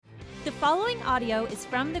The following audio is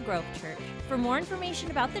from the Grove Church. For more information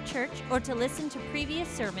about the church or to listen to previous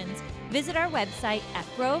sermons, visit our website at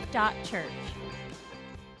grove.church.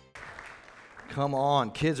 Come on,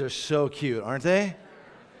 kids are so cute, aren't they?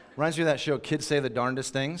 Reminds me of that show, Kids Say the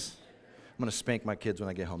Darndest Things. I'm going to spank my kids when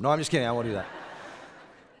I get home. No, I'm just kidding, I won't do that.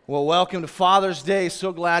 Well, welcome to Father's Day.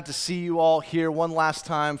 So glad to see you all here one last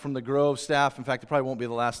time from the Grove staff. In fact, it probably won't be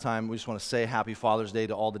the last time. We just want to say Happy Father's Day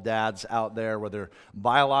to all the dads out there, whether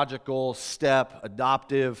biological, step,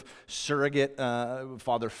 adoptive, surrogate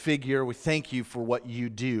father figure. We thank you for what you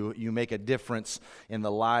do. You make a difference in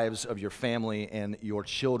the lives of your family and your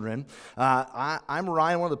children. I'm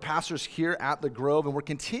Ryan, one of the pastors here at the Grove, and we're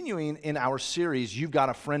continuing in our series, You've Got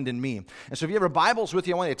a Friend in Me. And so if you have your Bibles with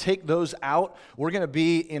you, I want you to take those out. We're going to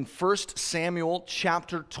be in 1 Samuel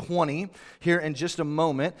chapter 20 here in just a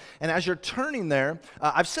moment. And as you're turning there,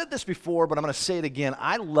 I've said this before, but I'm going to say it again.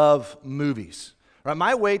 I love movies. Right?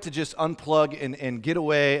 My way to just unplug and get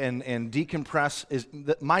away and decompress is,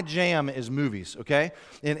 my jam is movies, okay?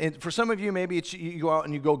 And for some of you, maybe it's you go out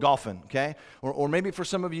and you go golfing, okay? Or maybe for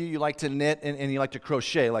some of you, you like to knit and you like to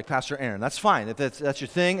crochet like Pastor Aaron. That's fine. If that's your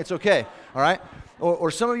thing, it's okay, all right?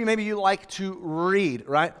 Or some of you, maybe you like to read,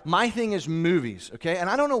 right? My thing is movies, okay?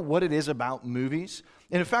 And I don't know what it is about movies.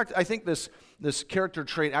 And in fact, I think this character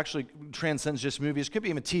trait actually transcends just movies. It could be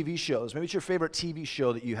even TV shows. Maybe it's your favorite TV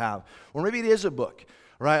show that you have. Or maybe it is a book,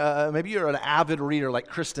 right? Maybe you're an avid reader like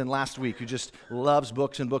Kristen last week who just loves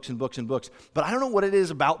books and books and books and books. But I don't know what it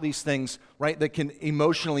is about these things, right, that can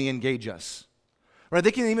emotionally engage us. Right,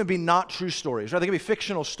 they can even be not true stories, right? They can be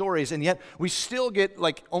fictional stories, and yet we still get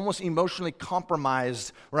like almost emotionally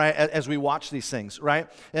compromised, right, as we watch these things, right?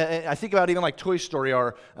 I think about even like Toy Story,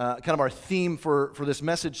 our kind of our theme for this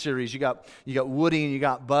message series. You got Woody and you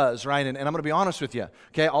got Buzz, right? And I'm going to be honest with you,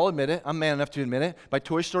 okay? I'll admit it. I'm man enough to admit it. By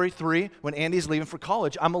Toy Story 3, when Andy's leaving for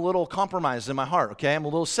college, I'm a little compromised in my heart, okay? I'm a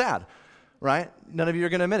little sad, right? None of you are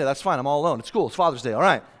going to admit it. That's fine. I'm all alone. It's cool. It's Father's Day, all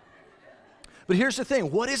right? But here's the thing.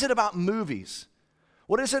 What is it about movies?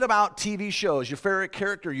 What is it about TV shows? Your favorite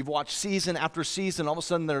character, you've watched season after season, all of a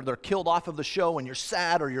sudden they're killed off of the show and you're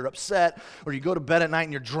sad or you're upset or you go to bed at night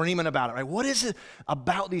and you're dreaming about it, right? What is it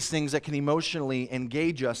about these things that can emotionally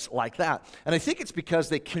engage us like that? And I think it's because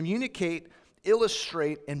they communicate,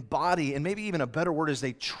 illustrate, embody, and maybe even a better word is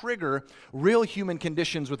they trigger real human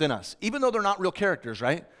conditions within us, even though they're not real characters,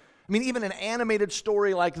 right? I mean, even an animated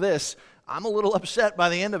story like this, I'm a little upset by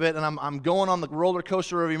the end of it, and I'm going on the roller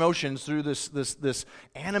coaster of emotions through this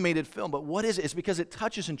animated film. But what is it? It's because it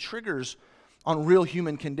touches and triggers on real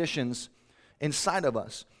human conditions inside of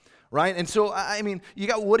us, right? And so, I mean, you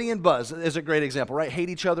got Woody and Buzz as a great example, right? Hate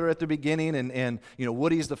each other at the beginning, and you know,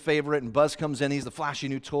 Woody's the favorite, and Buzz comes in, he's the flashy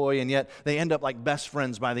new toy, and yet they end up like best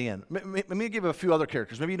friends by the end. Let me give you a few other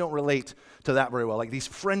characters. Maybe you don't relate to that very well, like these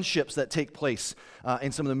friendships that take place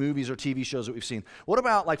in some of the movies or TV shows that we've seen. What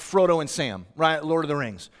about like Frodo and Sam, right? Lord of the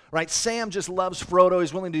Rings, right? Sam just loves Frodo.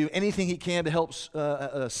 He's willing to do anything he can to help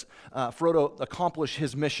Frodo accomplish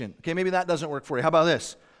his mission. Okay, maybe that doesn't work for you. How about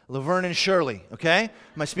this? Laverne and Shirley, okay?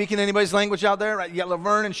 Am I speaking anybody's language out there? Right? You got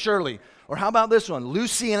Laverne and Shirley. Or how about this one?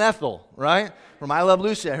 Lucy and Ethel, right? From I Love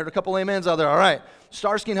Lucy. I heard a couple amens out there. All right.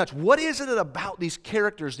 Starsky and Hutch. What is it about these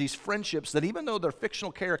characters, these friendships, that even though they're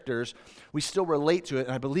fictional characters, we still relate to it?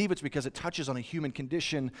 And I believe it's because it touches on a human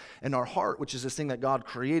condition in our heart, which is this thing that God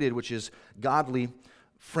created, which is godly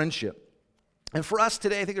friendship. And for us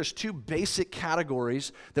today, I think there's two basic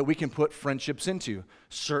categories that we can put friendships into.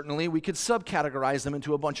 Certainly, we could subcategorize them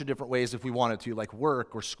into a bunch of different ways if we wanted to, like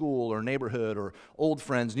work or school or neighborhood or old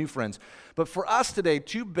friends, new friends. But for us today,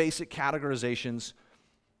 two basic categorizations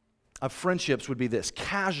of friendships would be this: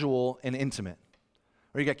 casual and intimate.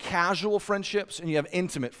 Or you got casual friendships and you have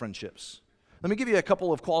intimate friendships. Let me give you a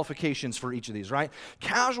couple of qualifications for each of these, right?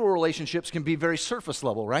 Casual relationships can be very surface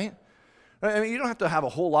level, right? I mean, you don't have to have a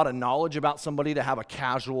whole lot of knowledge about somebody to have a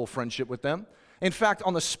casual friendship with them. In fact,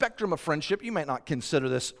 on the spectrum of friendship, you might not consider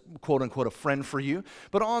this, quote unquote, a friend for you,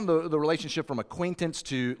 but on the relationship from acquaintance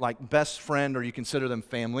to like best friend, or you consider them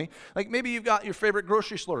family. Like maybe you've got your favorite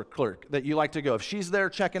grocery store clerk that you like to go. If she's there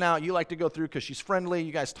checking out, you like to go through because she's friendly,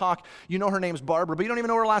 you guys talk, you know her name's Barbara, but you don't even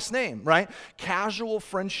know her last name, right? Casual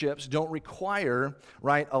friendships don't require,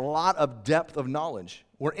 right, a lot of depth of knowledge.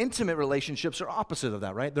 Where intimate relationships are opposite of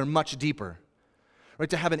that, right? They're much deeper. Right,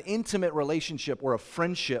 to have an intimate relationship or a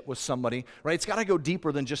friendship with somebody, right, it's got to go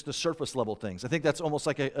deeper than just the surface level things. I think that's almost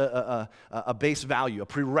like a base value, a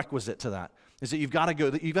prerequisite to that, is that you've got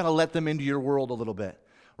to let them into your world a little bit,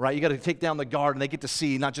 right? You got to take down the guard, and they get to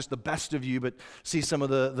see not just the best of you, but see some of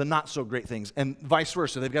the not so great things, and vice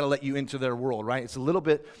versa. They've got to let you into their world, right? It's a little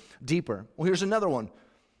bit deeper. Well, here's another one,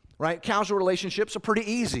 right? Casual relationships are pretty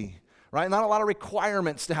easy. right? Not a lot of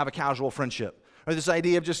requirements to have a casual friendship. Or this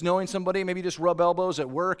idea of just knowing somebody, maybe you just rub elbows at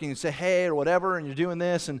work and you say, hey, or whatever, and you're doing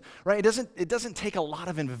this, and right? It doesn't take a lot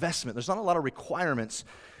of investment. There's not a lot of requirements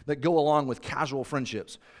that go along with casual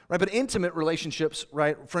friendships, right? But intimate relationships,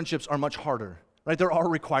 right, friendships are much harder, right? There are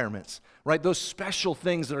requirements, right? Those special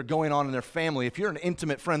things that are going on in their family. If you're an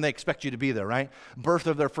intimate friend, they expect you to be there, right? Birth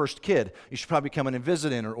of their first kid, you should probably come in and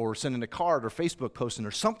visit in or send in a card or Facebook posting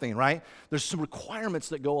or something, right? There's some requirements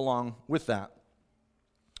that go along with that.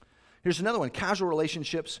 Here's another one. Casual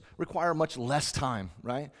relationships require much less time,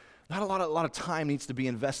 right? Not a lot of time needs to be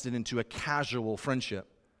invested into a casual friendship.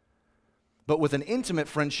 But with an intimate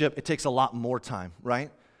friendship, it takes a lot more time, right?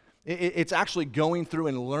 It's actually going through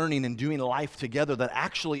and learning and doing life together that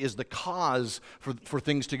actually is the cause for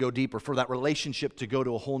things to go deeper, for that relationship to go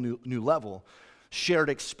to a whole new level. Shared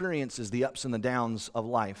experiences, the ups and the downs of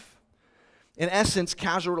life. In essence,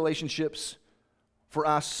 casual relationships for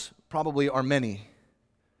us probably are many,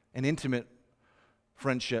 and intimate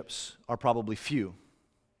friendships are probably few.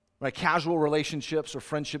 Right? Casual relationships or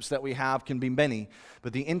friendships that we have can be many,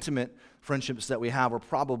 but the intimate friendships that we have are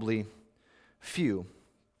probably few.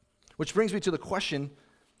 Which brings me to the question,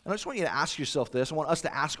 and I just want you to ask yourself this, I want us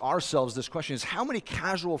to ask ourselves this question, is how many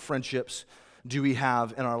casual friendships do we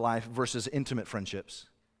have in our life versus intimate friendships?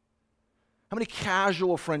 How many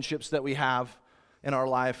casual friendships that we have in our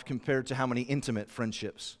life compared to how many intimate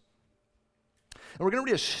friendships? And we're going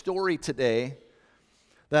to read a story today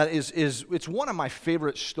that it's one of my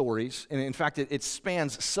favorite stories. And in fact, it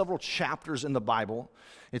spans several chapters in the Bible.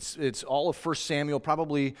 It's all of 1 Samuel,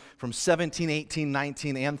 probably from 17, 18,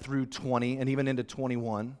 19, and through 20, and even into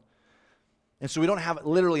 21. And so we don't have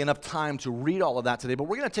literally enough time to read all of that today, but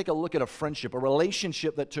we're going to take a look at a friendship, a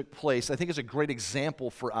relationship that took place. I think it's a great example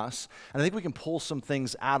for us, and I think we can pull some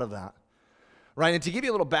things out of that. Right, and to give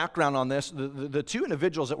you a little background on this, the two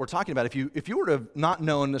individuals that we're talking about, if you were to have not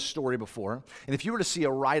known this story before, and if you were to see a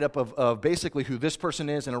write-up of basically who this person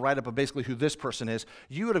is and a write-up of basically who this person is,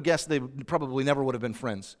 you would have guessed they probably never would have been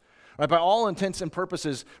friends. Right, by all intents and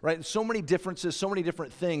purposes, right, so many differences, so many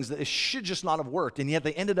different things that it should just not have worked, and yet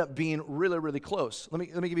they ended up being really, really close. Let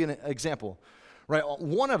me give you an example. Right,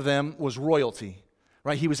 one of them was royalty.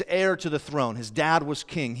 Right, he was heir to the throne. His dad was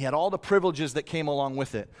king. He had all the privileges that came along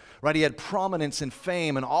with it. Right, he had prominence and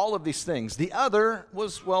fame and all of these things. The other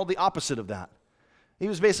was, well, the opposite of that. He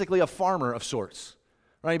was basically a farmer of sorts.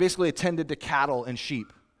 Right, he basically attended to cattle and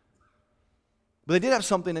sheep. But they did have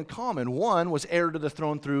something in common. One was heir to the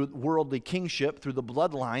throne through worldly kingship, through the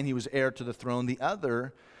bloodline. He was heir to the throne. The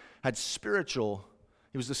other had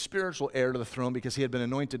He was the spiritual heir to the throne because he had been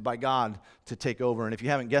anointed by God to take over. And if you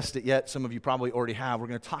haven't guessed it yet, some of you probably already have. We're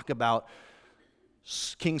going to talk about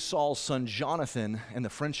King Saul's son Jonathan and the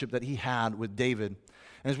friendship that he had with David.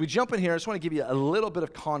 And as we jump in here, I just want to give you a little bit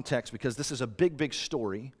of context because this is a big, big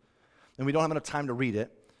story, and we don't have enough time to read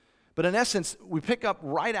it. But in essence, we pick up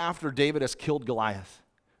right after David has killed Goliath.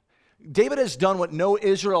 David has done what no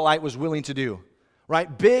Israelite was willing to do,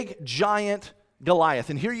 right? Big, giant Goliath.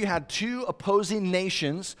 And here you had two opposing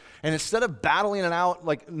nations, and instead of battling it out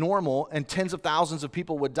like normal and tens of thousands of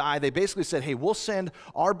people would die, they basically said, hey, we'll send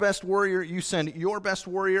our best warrior, you send your best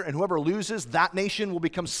warrior, and whoever loses, that nation will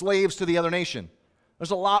become slaves to the other nation. There's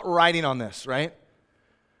a lot riding on this, right?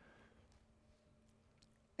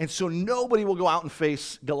 And so nobody will go out and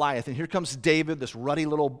face Goliath. And here comes David, this ruddy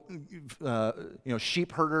little,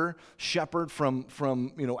 sheep herder, shepherd from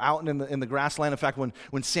out in the grassland. In fact,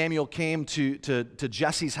 when Samuel came to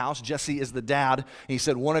Jesse's house, Jesse is the dad, and he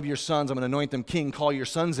said, one of your sons, I'm going to anoint them king, call your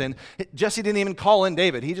sons in. Jesse didn't even call in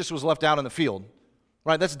David. He just was left out in the field.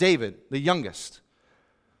 Right? That's David, the youngest.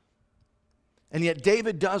 And yet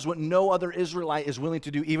David does what no other Israelite is willing to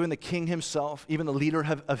do, even the king himself, even the leader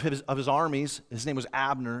of his armies. His name was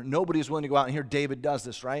Abner. Nobody is willing to go out, and here David does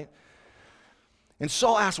this, right? And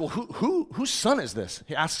Saul asks, well, whose son is this?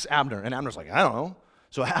 He asks Abner, and Abner's like, I don't know.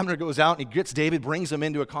 So Abner goes out, and he gets David, brings him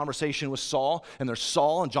into a conversation with Saul, and there's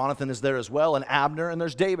Saul, and Jonathan is there as well, and Abner, and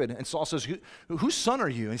there's David. And Saul says, whose son are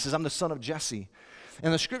you? And he says, I'm the son of Jesse.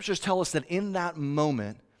 And the scriptures tell us that in that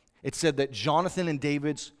moment, it said that Jonathan and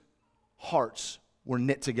David's hearts were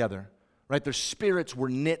knit together, right? Their spirits were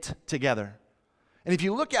knit together. And if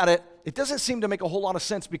you look at it, it doesn't seem to make a whole lot of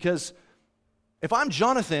sense because if I'm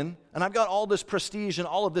Jonathan and I've got all this prestige and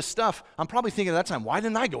all of this stuff, I'm probably thinking at that time, why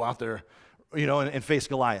didn't I go out there, and face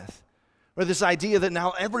Goliath? Or this idea that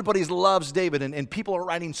now everybody loves David and people are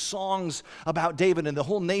writing songs about David and the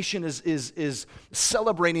whole nation is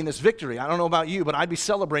celebrating this victory. I don't know about you, but I'd be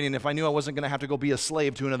celebrating if I knew I wasn't going to have to go be a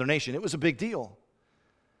slave to another nation. It was a big deal.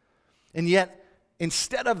 And yet,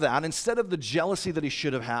 instead of that, instead of the jealousy that he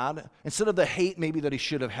should have had, instead of the hate maybe that he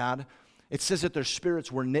should have had, it says that their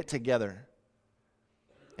spirits were knit together.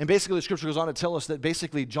 And basically the scripture goes on to tell us that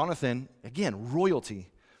basically Jonathan, again,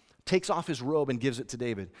 royalty, takes off his robe and gives it to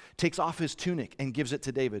David, takes off his tunic and gives it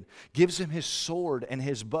to David, gives him his sword and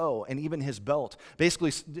his bow and even his belt.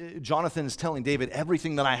 Basically, Jonathan is telling David,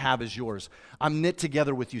 everything that I have is yours. I'm knit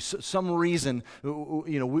together with you. Some reason,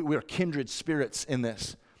 we're kindred spirits in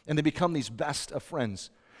this. And they become these best of friends.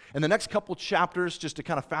 And the next couple chapters, just to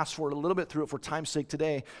kind of fast forward a little bit through it for time's sake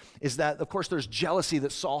today, is that, of course, there's jealousy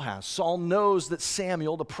that Saul has. Saul knows that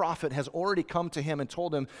Samuel, the prophet, has already come to him and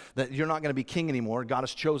told him that you're not going to be king anymore. God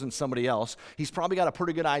has chosen somebody else. He's probably got a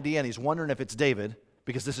pretty good idea, and he's wondering if it's David,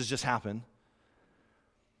 because this has just happened.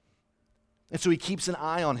 And so he keeps an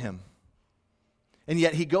eye on him. And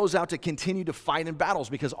yet he goes out to continue to fight in battles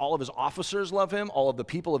because all of his officers love him. All of the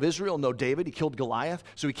people of Israel know David. He killed Goliath.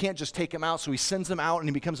 So he can't just take him out. So he sends them out and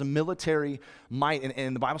he becomes a military might.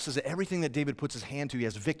 And the Bible says that everything that David puts his hand to, he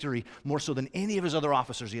has victory more so than any of his other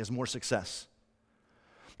officers. He has more success.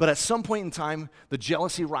 But at some point in time, the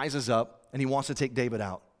jealousy rises up and he wants to take David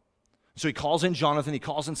out. So he calls in Jonathan. He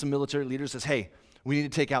calls in some military leaders, says, hey, we need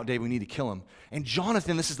to take out David. We need to kill him. And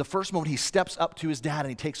Jonathan, this is the first moment he steps up to his dad and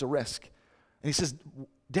he takes a risk. And he says,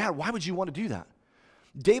 Dad, why would you want to do that?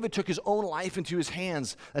 David took his own life into his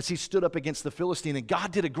hands as he stood up against the Philistine, and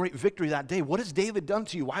God did a great victory that day. What has David done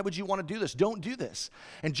to you? Why would you want to do this? Don't do this.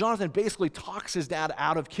 And Jonathan basically talks his dad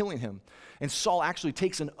out of killing him. And Saul actually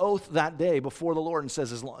takes an oath that day before the Lord and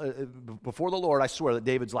says, before the Lord, I swear that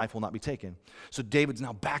David's life will not be taken. So David's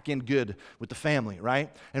now back in good with the family,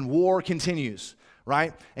 right? And war continues.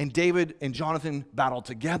 Right? And David and Jonathan battle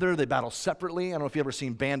together. They battle separately. I don't know if you've ever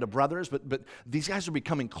seen Band of Brothers, but these guys are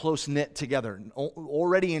becoming close-knit together,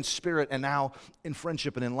 already in spirit and now in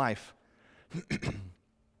friendship and in life.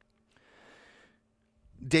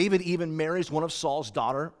 David even marries one of Saul's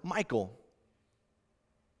daughter, Michal.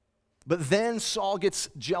 But then Saul gets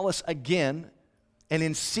jealous again, and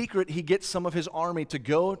in secret he gets some of his army to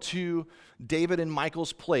go to David and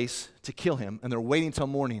Michal's place to kill him, and they're waiting till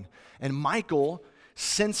morning. And Michal,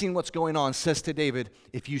 sensing what's going on, says to David,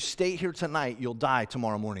 if you stay here tonight, you'll die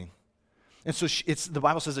tomorrow morning. And so the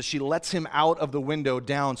Bible says that she lets him out of the window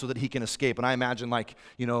down so that he can escape. And I imagine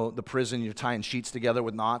the prison, you're tying sheets together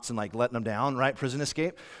with knots and letting them down, right? Prison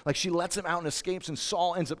escape. She lets him out and escapes, and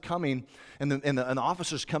Saul ends up coming, and the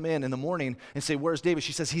officers come in the morning and say, where's David?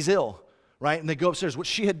 She says, he's ill. Right? And they go upstairs. What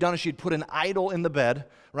she had done is she'd put an idol in the bed,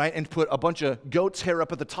 right? And put a bunch of goat's hair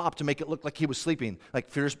up at the top to make it look like he was sleeping. Like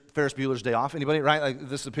Ferris Bueller's Day Off. Anybody? Right?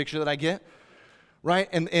 This is the picture that I get. Right?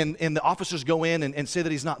 And the officers go in and say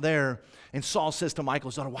that he's not there. And Saul says to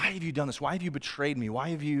Michal's daughter, why have you done this? Why have you betrayed me? Why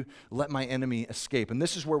have you let my enemy escape? And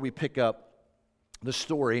this is where we pick up the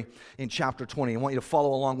story in chapter 20. I want you to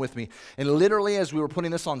follow along with me. And literally, as we were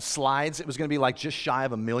putting this on slides, it was going to be just shy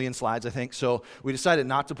of 1 million slides, I think. So we decided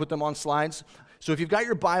not to put them on slides. So if you've got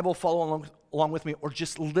your Bible, follow along with me, or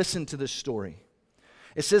just listen to this story.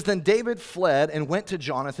 It says, then David fled and went to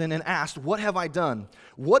Jonathan and asked, what have I done?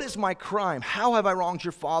 What is my crime? How have I wronged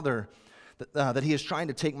your father that he is trying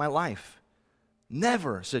to take my life?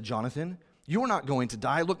 Never, said Jonathan. You're not going to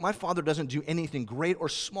die. Look, my father doesn't do anything great or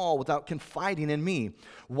small without confiding in me.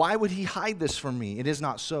 Why would he hide this from me? It is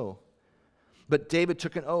not so. But David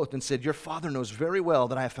took an oath and said, your father knows very well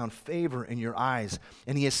that I have found favor in your eyes.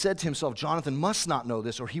 And he has said to himself, Jonathan must not know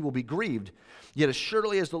this, or he will be grieved. Yet as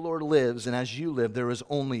surely as the Lord lives and as you live, there is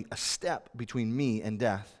only a step between me and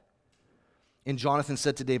death. And Jonathan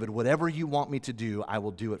said to David, whatever you want me to do, I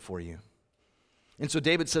will do it for you. And so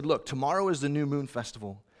David said, look, tomorrow is the new moon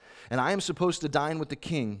festival, and I am supposed to dine with the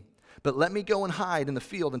king, but let me go and hide in the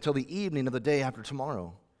field until the evening of the day after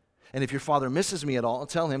tomorrow. And if your father misses me at all,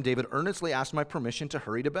 tell him David earnestly asked my permission to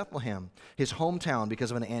hurry to Bethlehem, his hometown,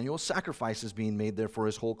 because of an annual sacrifice is being made there for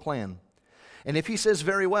his whole clan. And if he says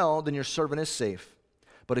very well, then your servant is safe.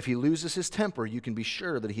 But if he loses his temper, you can be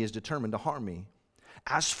sure that he is determined to harm me.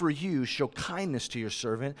 As for you, show kindness to your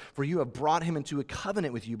servant, for you have brought him into a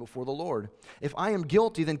covenant with you before the Lord. If I am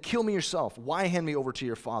guilty, then kill me yourself. Why hand me over to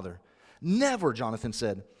your father? Never, Jonathan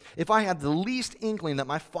said. If I had the least inkling that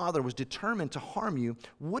my father was determined to harm you,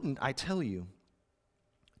 wouldn't I tell you?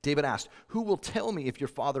 David asked, who will tell me if your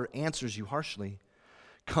father answers you harshly?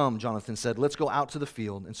 Come, Jonathan said, let's go out to the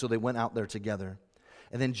field. And so they went out there together.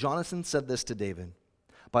 And then Jonathan said this to David,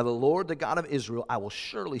 by the Lord, the God of Israel, I will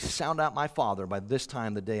surely sound out my father by this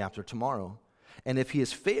time the day after tomorrow. And if he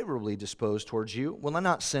is favorably disposed towards you, will I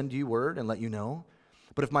not send you word and let you know?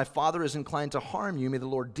 But if my father is inclined to harm you, may the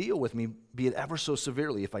Lord deal with me, be it ever so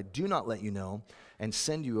severely, if I do not let you know and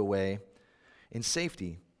send you away in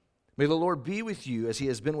safety. May the Lord be with you as he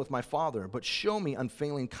has been with my father, but show me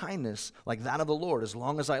unfailing kindness like that of the Lord as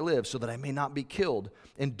long as I live, so that I may not be killed.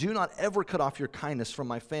 And do not ever cut off your kindness from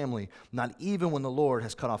my family, not even when the Lord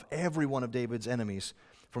has cut off every one of David's enemies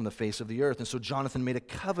from the face of the earth." And so Jonathan made a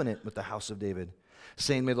covenant with the house of David,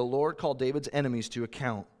 saying, "May the Lord call David's enemies to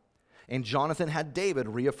account." And Jonathan had David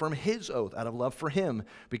reaffirm his oath out of love for him,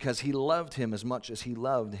 because he loved him as much as he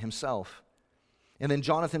loved himself. And then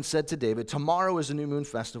Jonathan said to David, "Tomorrow is a new moon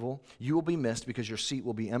festival. You will be missed because your seat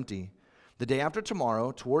will be empty. The day after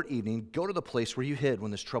tomorrow, toward evening, go to the place where you hid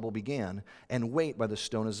when this trouble began, and wait by the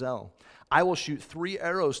stone Azel. I will shoot 3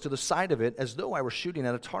 arrows to the side of it as though I were shooting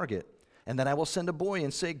at a target. And then I will send a boy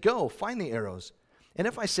and say, 'Go, find the arrows.' And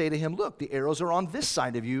if I say to him, 'Look, the arrows are on this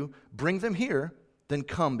side of you, bring them here,' then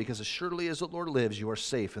come, because as surely as the Lord lives, you are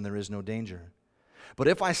safe and there is no danger. But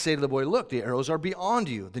if I say to the boy, 'Look, the arrows are beyond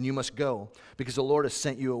you,' then you must go, because the Lord has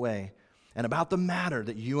sent you away. And about the matter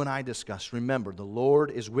that you and I discussed, remember, the Lord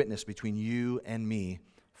is witness between you and me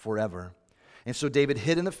forever." And so David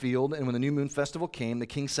hid in the field, and when the new moon festival came, the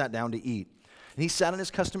king sat down to eat. And he sat in his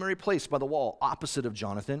customary place by the wall, opposite of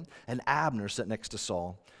Jonathan, and Abner sat next to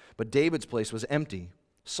Saul. But David's place was empty.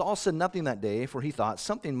 Saul said nothing that day, for he thought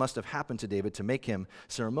something must have happened to David to make him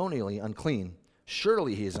ceremonially unclean.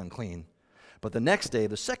 Surely he is unclean. But the next day,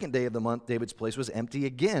 the second day of the month, David's place was empty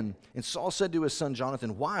again. And Saul said to his son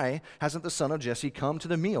Jonathan, "Why hasn't the son of Jesse come to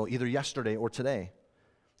the meal, either yesterday or today?"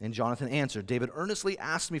 And Jonathan answered, "David earnestly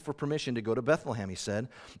asked me for permission to go to Bethlehem," he said.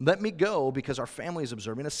 "Let me go, because our family is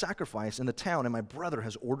observing a sacrifice in the town, and my brother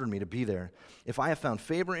has ordered me to be there. If I have found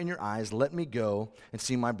favor in your eyes, let me go and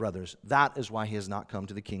see my brothers. That is why he has not come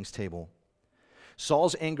to the king's table."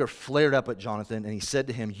 Saul's anger flared up at Jonathan, and he said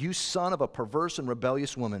to him, "You son of a perverse and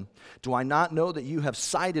rebellious woman, do I not know that you have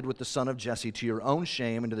sided with the son of Jesse to your own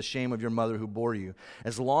shame and to the shame of your mother who bore you?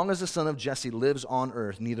 As long as the son of Jesse lives on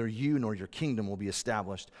earth, neither you nor your kingdom will be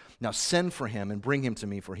established. Now send for him and bring him to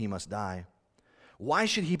me, for he must die." "Why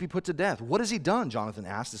should he be put to death? What has he done?" Jonathan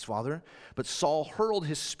asked his father. But Saul hurled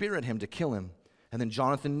his spear at him to kill him, and then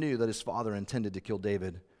Jonathan knew that his father intended to kill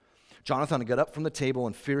David. Jonathan got up from the table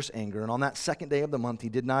in fierce anger, and on that second day of the month he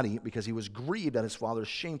did not eat, because he was grieved at his father's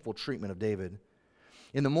shameful treatment of David.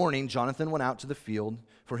 In the morning, Jonathan went out to the field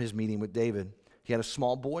for his meeting with David. He had a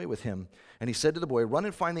small boy with him, and he said to the boy, "Run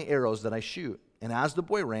and find the arrows that I shoot." And as the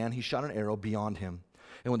boy ran, he shot an arrow beyond him.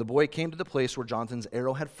 And when the boy came to the place where Jonathan's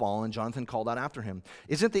arrow had fallen, Jonathan called out after him,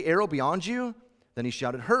 "Isn't the arrow beyond you?" Then he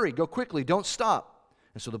shouted, "Hurry, go quickly, don't stop."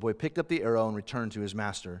 And so the boy picked up the arrow and returned to his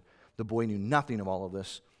master. The boy knew nothing of all of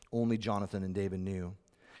this. Only Jonathan and David knew.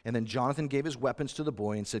 And then Jonathan gave his weapons to the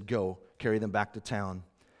boy and said, "Go, carry them back to town."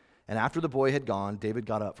 And after the boy had gone, David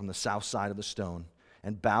got up from the south side of the stone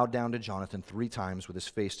and bowed down to Jonathan 3 times with his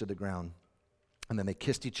face to the ground. And then they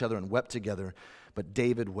kissed each other and wept together, but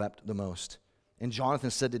David wept the most. And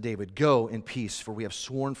Jonathan said to David, "Go in peace, for we have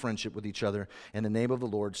sworn friendship with each other in the name of the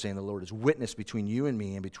Lord, saying, 'The Lord is witness between you and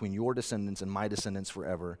me, and between your descendants and my descendants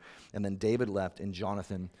forever.'" And then David left, and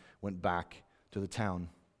Jonathan went back to the town.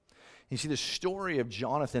 You see, the story of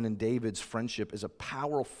Jonathan and David's friendship is a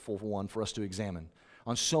powerful one for us to examine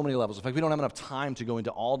on so many levels. In fact, we don't have enough time to go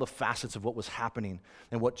into all the facets of what was happening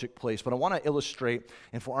and what took place. But I want to illustrate,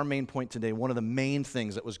 and for our main point today, one of the main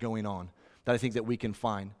things that was going on that I think that we can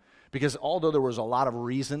find. Because although there was a lot of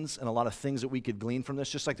reasons and a lot of things that we could glean from this,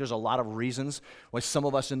 just like there's a lot of reasons why some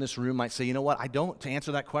of us in this room might say, "You know what, to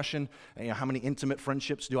answer that question, how many intimate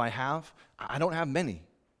friendships do I have? I don't have many.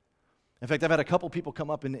 In fact, I've had a couple people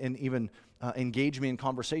come up and even engage me in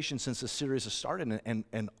conversation since this series has started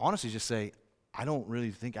and honestly just say, "I don't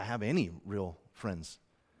really think I have any real friends."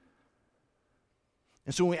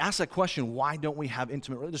 And so when we ask that question, why don't we have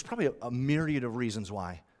intimate relationships? There's probably a myriad of reasons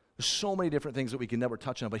why. There's so many different things that we can never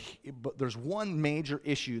touch on, but there's one major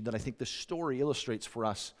issue that I think this story illustrates for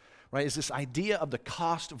us, right, is this idea of the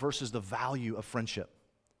cost versus the value of friendship.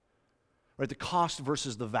 Right, the cost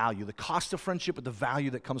versus the value. The cost of friendship, but the value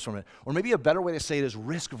that comes from it. Or maybe a better way to say it is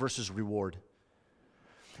risk versus reward.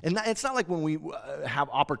 And it's not like when we have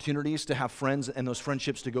opportunities to have friends and those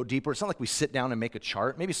friendships to go deeper, it's not like we sit down and make a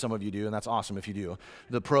chart. Maybe some of you do, and that's awesome if you do,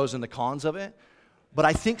 the pros and the cons of it. But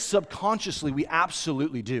I think subconsciously we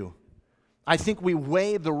absolutely do. I think we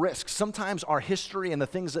weigh the risks. Sometimes our history and the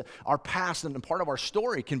things that our past and part of our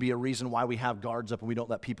story can be a reason why we have guards up and we don't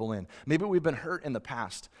let people in. Maybe we've been hurt in the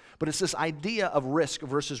past, but it's this idea of risk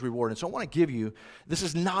versus reward. And so I want to give you, this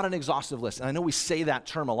is not an exhaustive list. And I know we say that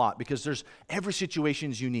term a lot because every situation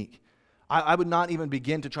is unique. I would not even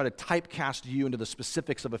begin to try to typecast you into the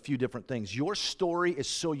specifics of a few different things. Your story is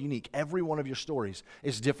so unique. Every one of your stories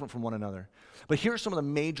is different from one another. But here are some of the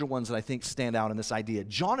major ones that I think stand out in this idea.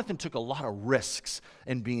 Jonathan took a lot of risks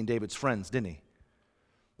in being David's friends, didn't he?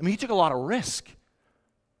 I mean, he took a lot of risk.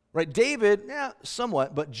 Right? David,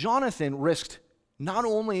 somewhat, but Jonathan risked not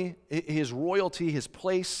only his royalty, his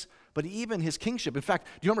place, but even his kingship. In fact,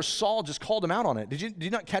 do you remember Saul just called him out on it? Did you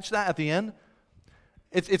not catch that at the end?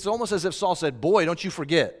 It's almost as if Saul said, boy, don't you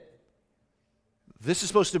forget, this is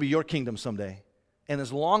supposed to be your kingdom someday. And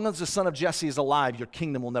as long as the son of Jesse is alive, your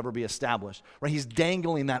kingdom will never be established. Right? He's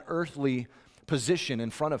dangling that earthly position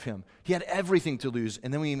in front of him. He had everything to lose,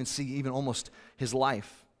 and then we even see even almost his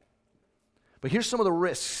life. But here's some of the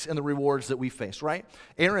risks and the rewards that we face, right?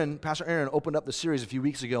 Pastor Aaron opened up the series a few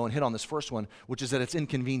weeks ago and hit on this first one, which is that it's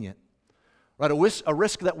inconvenient. Right? A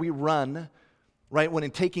risk that we run, right, when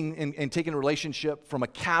taking a relationship from a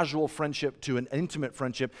casual friendship to an intimate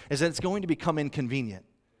friendship, is that it's going to become inconvenient.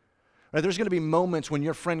 Right? There's going to be moments when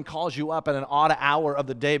your friend calls you up at an odd hour of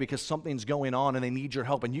the day because something's going on and they need your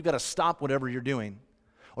help, and you've got to stop whatever you're doing,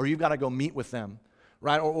 or you've got to go meet with them.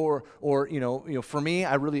 Right, or for me,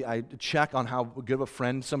 I check on how good of a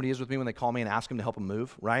friend somebody is with me when they call me and ask them to help them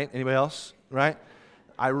move. Right? Anybody else? Right?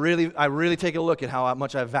 I really take a look at how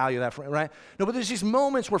much I value that friend. Right? No, but there's these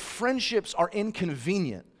moments where friendships are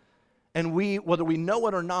inconvenient, and whether we know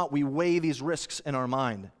it or not, we weigh these risks in our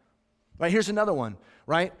mind. Right? Here's another one.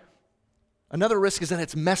 Right? Another risk is that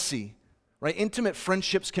it's messy. Right? Intimate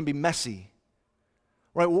friendships can be messy.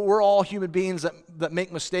 Right, we're all human beings that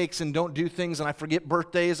make mistakes and don't do things, and I forget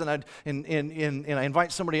birthdays, and I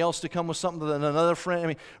invite somebody else to come with something to another friend. I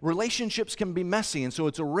mean, relationships can be messy, and so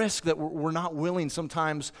it's a risk that we're not willing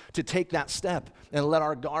sometimes to take that step and let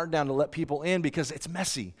our guard down to let people in because it's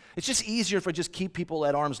messy. It's just easier if I just keep people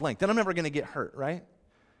at arm's length. Then I'm never going to get hurt, right?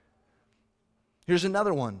 Here's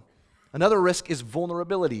another one. Another risk is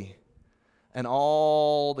vulnerability, and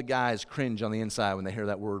all the guys cringe on the inside when they hear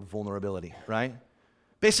that word vulnerability, right?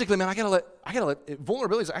 Basically, man, I gotta let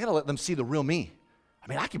vulnerability. I gotta let them see the real me. I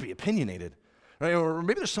mean, I can be opinionated, right? Or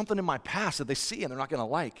maybe there's something in my past that they see and they're not gonna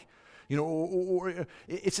like, or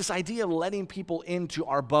it's this idea of letting people into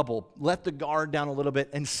our bubble, let the guard down a little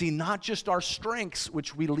bit, and see not just our strengths,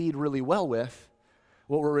 which we lead really well with,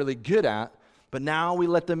 what we're really good at, but now we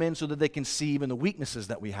let them in so that they can see even the weaknesses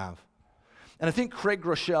that we have. And I think Craig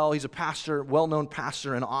Groeschel, he's a pastor, well-known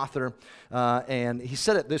pastor and author, and he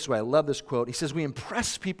said it this way. I love this quote. He says, we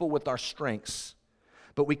impress people with our strengths,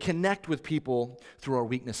 but we connect with people through our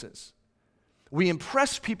weaknesses. We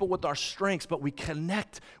impress people with our strengths, but we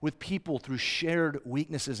connect with people through shared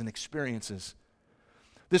weaknesses and experiences.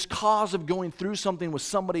 This cause of going through something with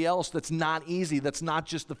somebody else that's not easy, that's not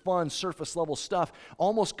just the fun, surface-level stuff,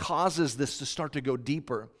 almost causes this to start to go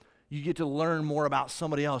deeper. You get to learn more about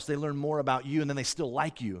somebody else. They learn more about you, and then they still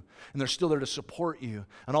like you, and they're still there to support you.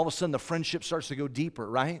 And all of a sudden, the friendship starts to go deeper,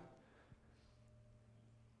 right?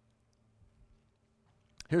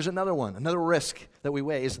 Here's another one. Another risk that we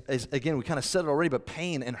weigh is again, we kind of said it already, but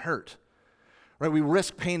pain and hurt. Right? We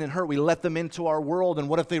risk pain and hurt. We let them into our world, and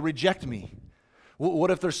what if they reject me?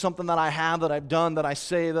 What if there's something that I have, that I've done, that I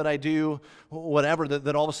say, that I do, whatever,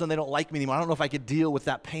 that all of a sudden they don't like me anymore? I don't know if I could deal with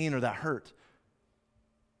that pain or that hurt.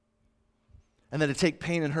 And then to take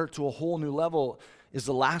pain and hurt to a whole new level is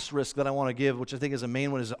the last risk that I want to give, which I think is the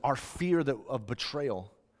main one, is our fear of betrayal.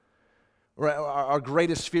 Right? Our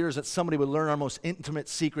greatest fear is that somebody would learn our most intimate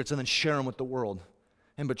secrets and then share them with the world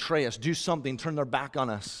and betray us, do something, turn their back on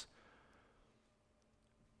us.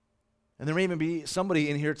 And there may even be somebody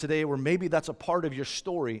in here today where maybe that's a part of your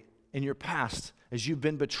story in your past as you've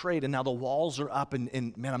been betrayed and now the walls are up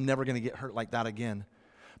and man, I'm never going to get hurt like that again.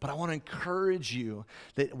 But I want to encourage you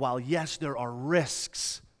that while, yes, there are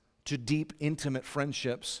risks to deep, intimate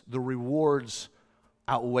friendships, the rewards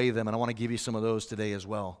outweigh them, and I want to give you some of those today as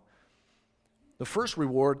well. The first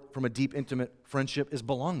reward from a deep, intimate friendship is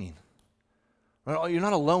belonging. You're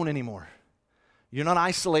not alone anymore. You're not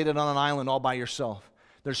isolated on an island all by yourself.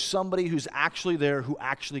 There's somebody who's actually there who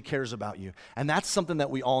actually cares about you, and that's something that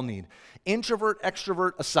we all need. Introvert,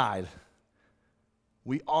 extrovert aside,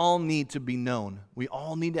 we all need to be known. We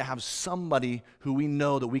all need to have somebody who we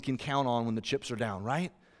know that we can count on when the chips are down,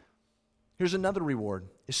 right? Here's another reward,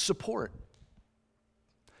 is support.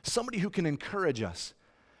 Somebody who can encourage us.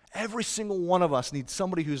 Every single one of us needs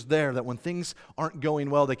somebody who's there that when things aren't going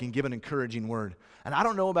well, they can give an encouraging word. And I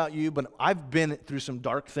don't know about you, but I've been through some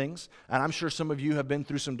dark things, and I'm sure some of you have been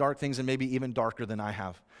through some dark things and maybe even darker than I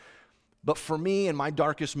have. But for me, in my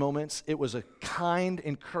darkest moments, it was a kind,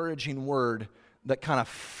 encouraging word that kind of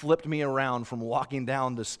flipped me around from walking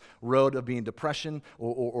down this road of being depression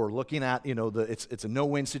or looking at, it's a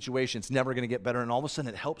no-win situation. It's never going to get better. And all of a sudden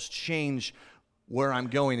it helps change where I'm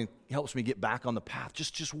going and helps me get back on the path.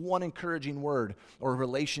 Just one encouraging word or a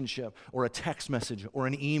relationship or a text message or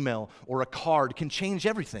an email or a card can change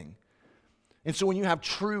everything. And so when you have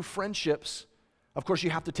true friendships, of course you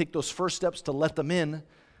have to take those first steps to let them in, and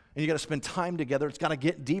you got to spend time together. It's got to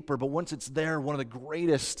get deeper, but once it's there, one of the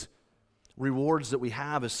greatest rewards that we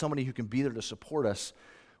have is somebody who can be there to support us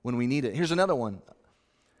when we need it. Here's another one.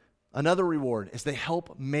 Another reward is they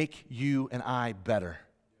help make you and I better.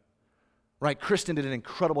 Right? Kristen did an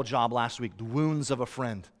incredible job last week, the wounds of a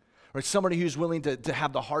friend. Right? Somebody who's willing to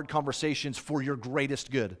have the hard conversations for your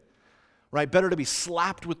greatest good. Right? Better to be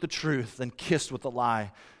slapped with the truth than kissed with the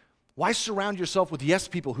lie. Why surround yourself with yes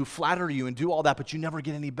people who flatter you and do all that, but you never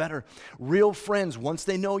get any better? Real friends, once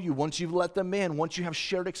they know you, once you've let them in, once you have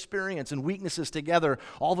shared experience and weaknesses together,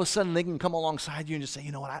 all of a sudden they can come alongside you and just say,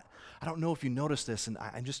 you know what, I don't know if you noticed this, and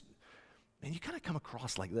man, you kind of come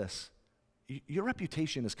across like this. Your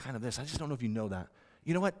reputation is kind of this. I just don't know if you know that.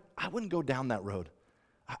 You know what? I wouldn't go down that road.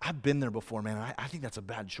 I've been there before, man. I think that's a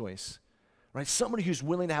bad choice. Right? Somebody who's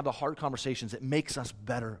willing to have the hard conversations that makes us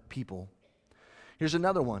better people. Here's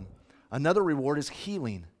another one. Another reward is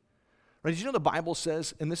healing. Right? Did you know the Bible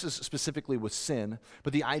says, and this is specifically with sin,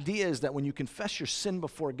 but the idea is that when you confess your sin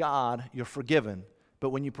before God, you're forgiven. But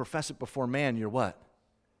when you profess it before man, you're what?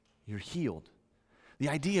 You're healed. The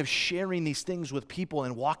idea of sharing these things with people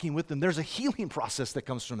and walking with them, there's a healing process that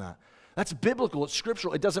comes from that. That's biblical. It's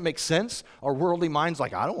scriptural. It doesn't make sense. Our worldly mind's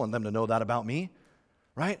like, I don't want them to know that about me.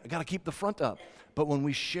 Right? I got to keep the front up. But when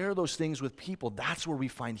we share those things with people, that's where we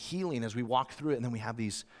find healing as we walk through it, and then we have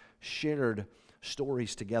these shared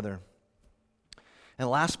stories together. And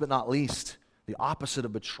last but not least, the opposite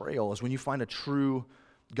of betrayal is when you find a true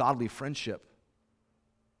godly friendship.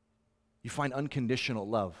 You find unconditional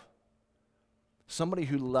love. Somebody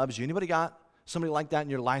who loves you. Anybody got somebody like that in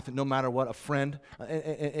your life that no matter what, a friend,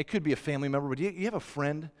 it could be a family member, but you have a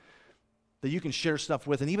friend that you can share stuff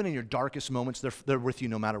with, and even in your darkest moments, they're with you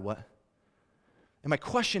no matter what. And my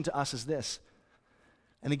question to us is this,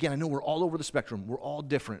 and again, I know we're all over the spectrum. We're all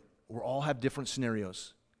different. We all have different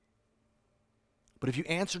scenarios. But if you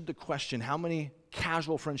answered the question, how many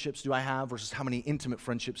casual friendships do I have versus how many intimate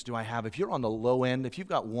friendships do I have? If you're on the low end, if you've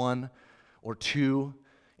got one or two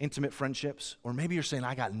intimate friendships, or maybe you're saying,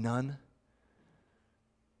 I got none.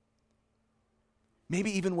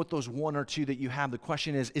 Maybe even with those one or two that you have, the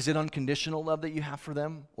question is it unconditional love that you have for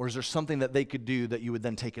them? Or is there something that they could do that you would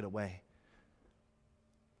then take it away?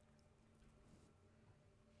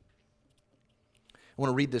 I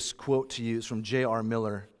want to read this quote to you. It's from J.R.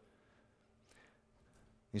 Miller.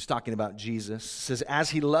 He's talking about Jesus. It says, as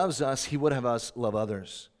he loves us, he would have us love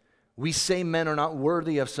others. We say men are not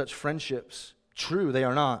worthy of such friendships. True, they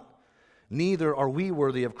are not. Neither are we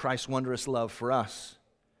worthy of Christ's wondrous love for us.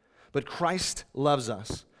 But Christ loves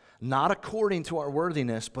us, not according to our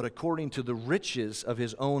worthiness, but according to the riches of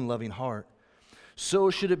his own loving heart. So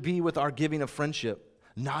should it be with our giving of friendship,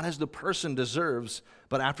 not as the person deserves,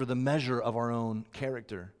 but after the measure of our own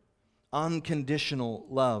character. Unconditional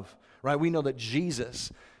love, right? We know that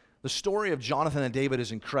Jesus, the story of Jonathan and David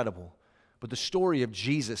is incredible, but the story of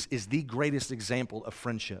Jesus is the greatest example of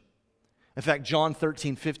friendship. In fact, John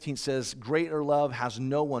 13:15 says, greater love has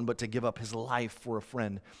no one but to give up his life for a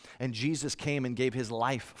friend. And Jesus came and gave his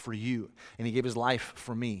life for you, and he gave his life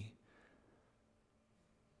for me.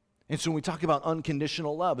 And so when we talk about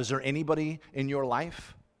unconditional love, is there anybody in your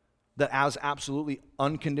life that has absolutely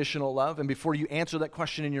unconditional love? And before you answer that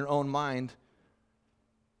question in your own mind,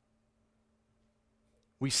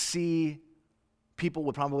 we see people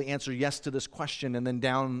would probably answer yes to this question, and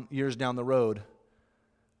then years down the road,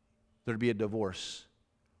 there'd be a divorce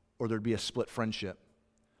or there'd be a split friendship,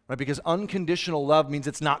 right? Because unconditional love means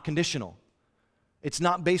it's not conditional. It's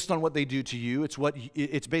not based on what they do to you.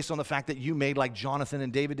 It's based on the fact that you made, like Jonathan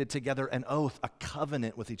and David did together, an oath, a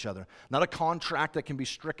covenant with each other. Not a contract that can be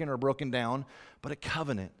stricken or broken down, but a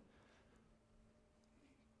covenant.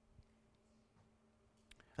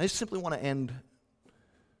 I just simply want to end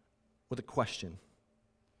with a question.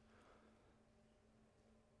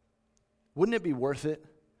 Wouldn't it be worth it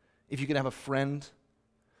if you could have a friend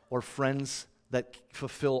or friends that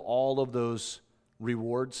fulfill all of those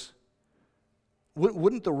rewards?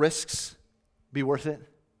 Wouldn't the risks be worth it?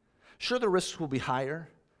 Sure, the risks will be higher.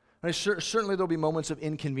 Right? Certainly there'll be moments of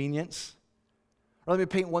inconvenience. Let me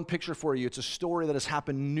paint one picture for you. It's a story that has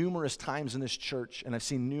happened numerous times in this church, and I've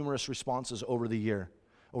seen numerous responses over the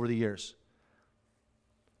years.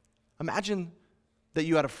 Imagine that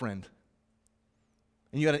you had a friend,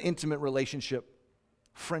 and you had an intimate relationship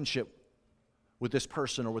friendship with this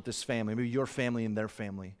person or with this family, maybe your family and their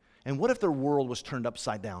family. And what if their world was turned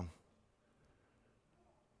upside down?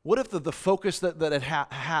 What if the focus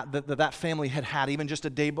that family had even just a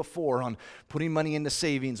day before on putting money into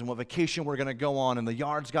savings and what vacation we're going to go on, and the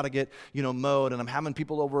yard's got to get mowed, and I'm having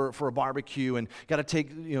people over for a barbecue, and got to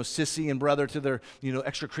take sissy and brother to their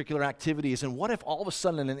extracurricular activities, and what if all of a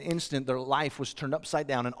sudden in an instant their life was turned upside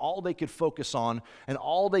down and all they could focus on and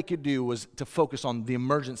all they could do was to focus on the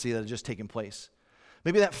emergency that had just taken place?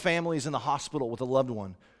 Maybe that family's in the hospital with a loved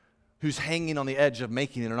one who's hanging on the edge of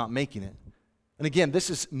making it or not making it. And again, this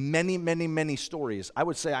is many, many, many stories. I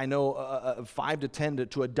would say I know 5 to 10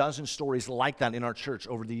 to a dozen stories like that in our church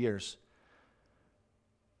over the years.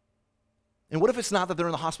 And what if it's not that they're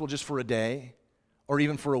in the hospital just for a day or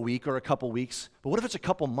even for a week or a couple weeks, but what if it's a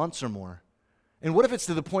couple months or more? And what if it's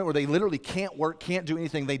to the point where they literally can't work, can't do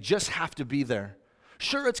anything, they just have to be there?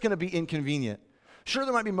 Sure, it's going to be inconvenient. Sure,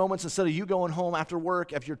 there might be moments instead of you going home after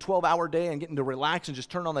work, after your 12-hour day and getting to relax and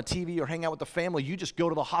just turn on the TV or hang out with the family, you just go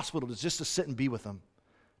to the hospital just to sit and be with them,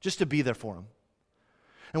 just to be there for them.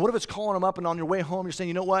 And what if it's calling them up and on your way home, you're saying,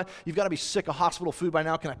 you know what, you've got to be sick of hospital food by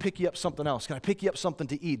now. Can I pick you up something else? Can I pick you up something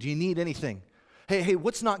to eat? Do you need anything? Hey,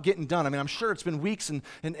 what's not getting done? I mean, I'm sure it's been weeks and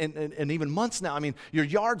even months now. I mean, your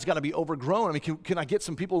yard's got to be overgrown. I mean, can I get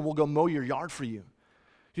some people who will go mow your yard for you?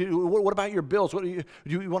 What about your bills? Do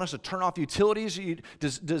you want us to turn off utilities?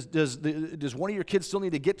 Does one of your kids still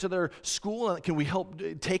need to get to their school? Can we help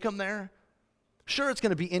take them there? Sure, it's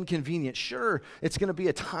going to be inconvenient. Sure, it's going to be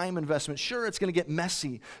a time investment. Sure, it's going to get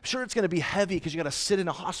messy. Sure, it's going to be heavy because you got to sit in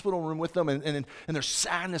a hospital room with them and there's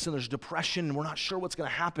sadness and there's depression and we're not sure what's going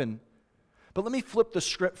to happen. But let me flip the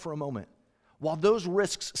script for a moment. While those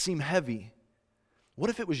risks seem heavy, what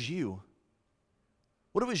if it was you?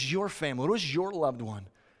 What if it was your family? What if it was your loved one?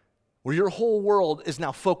 Where your whole world is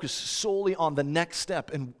now focused solely on the next step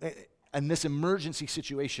in this emergency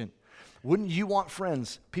situation. Wouldn't you want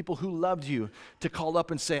friends, people who loved you, to call up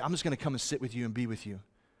and say, I'm just going to come and sit with you and be with you.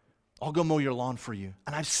 I'll go mow your lawn for you.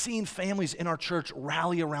 And I've seen families in our church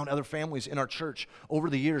rally around other families in our church over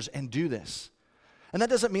the years and do this. And that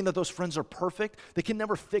doesn't mean that those friends are perfect. They can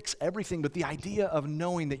never fix everything, but the idea of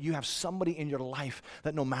knowing that you have somebody in your life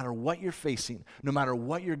that no matter what you're facing, no matter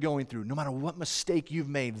what you're going through, no matter what mistake you've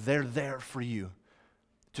made, they're there for you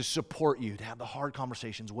to support you, to have the hard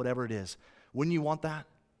conversations, whatever it is. Wouldn't you want that?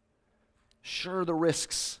 Sure, the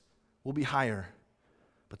risks will be higher,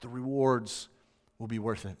 but the rewards will be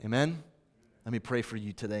worth it. Amen? Let me pray for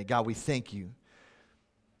you today. God, we thank you.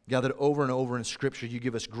 God, that over and over in Scripture, you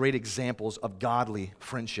give us great examples of godly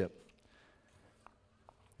friendship.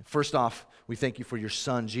 First off, we thank you for your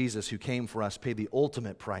Son, Jesus, who came for us, paid the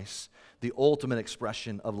ultimate price, the ultimate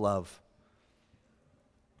expression of love.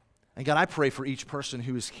 And God, I pray for each person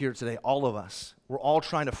who is here today, all of us. We're all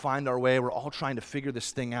trying to find our way. We're all trying to figure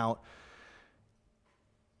this thing out.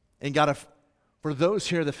 And God, for those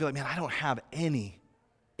here that feel like, man, I don't have any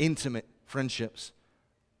intimate friendships.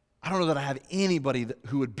 I don't know that I have anybody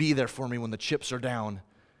who would be there for me when the chips are down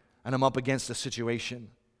and I'm up against a situation.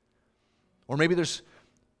 Or maybe there's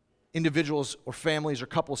individuals or families or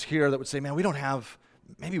couples here that would say, man, we don't have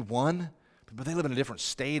maybe one, but they live in a different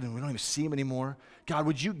state and we don't even see them anymore. God,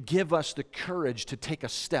 would you give us the courage to take a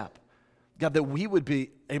step? God, that we would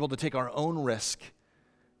be able to take our own risk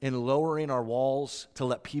in lowering our walls to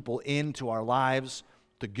let people into our lives,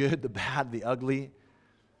 the good, the bad, the ugly,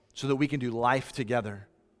 so that we can do life together.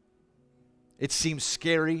 It seems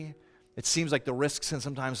scary. It seems like the risks and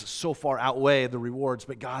sometimes so far outweigh the rewards.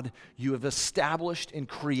 But God, you have established and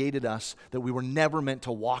created us that we were never meant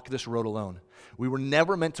to walk this road alone. We were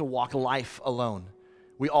never meant to walk life alone.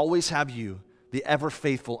 We always have you, the ever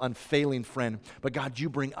faithful, unfailing friend. But God, you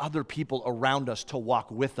bring other people around us to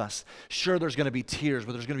walk with us. Sure, there's going to be tears,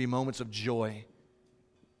 but there's going to be moments of joy.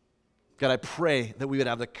 God, I pray that we would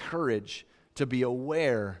have the courage to be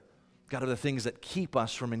aware, God, of the things that keep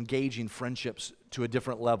us from engaging friendships to a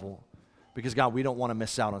different level. Because, God, we don't want to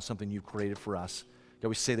miss out on something you've created for us. God,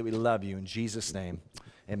 we say that we love you. In Jesus' name,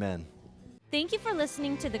 amen. Thank you for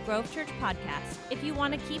listening to the Grove Church podcast. If you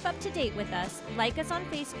want to keep up to date with us, like us on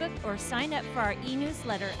Facebook or sign up for our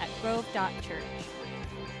e-newsletter at grove.church.